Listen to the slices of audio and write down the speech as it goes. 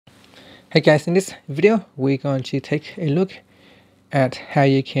Hey guys, in this video we're going to take a look at how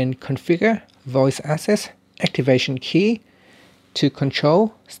you can configure voice access activation key to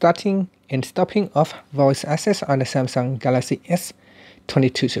control starting and stopping of voice access on the Samsung Galaxy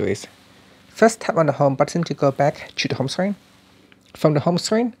S22 series. First, tap on the home button to go back to the home screen. From the home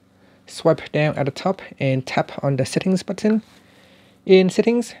screen, swipe down at the top and tap on the settings button. In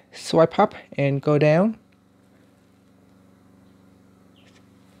settings, swipe up and go down.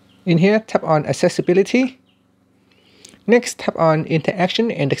 In here, tap on accessibility. Next, tap on interaction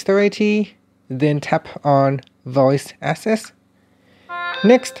and dexterity. Then tap on voice access.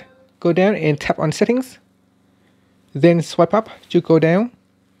 Next, go down and tap on settings. Then swipe up to go down.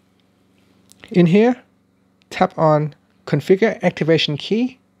 In here, tap on configure activation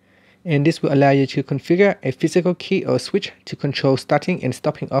key. And this will allow you to configure a physical key or switch to control starting and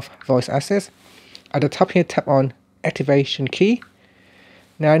stopping of voice access. At the top here, tap on activation key.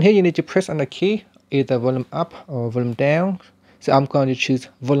 Now in here you need to press on the key, either volume up or volume down. So I'm going to choose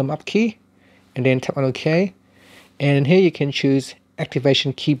volume up key and then tap on OK. And in here you can choose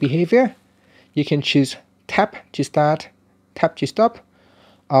activation key behavior. You can choose tap to start, tap to stop,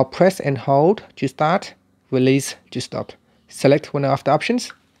 or press and hold to start, release to stop. Select one of the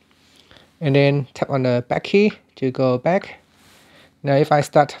options. And then tap on the back key to go back. Now if I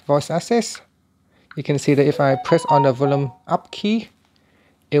start voice access, you can see that if I press on the volume up key,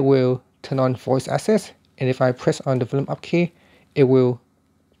 it will turn on voice access, and if I press on the volume up key, it will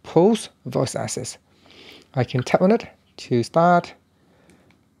pause voice access. I can tap on it to start,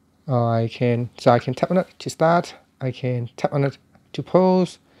 or I can tap on it to start, I can tap on it to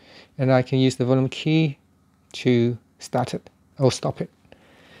pause, and I can use the volume key to start it or stop it.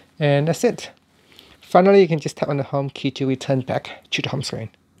 And that's it. Finally, you can just tap on the home key to return back to the home screen.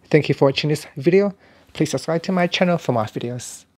 Thank you for watching this video. Please subscribe to my channel for more videos.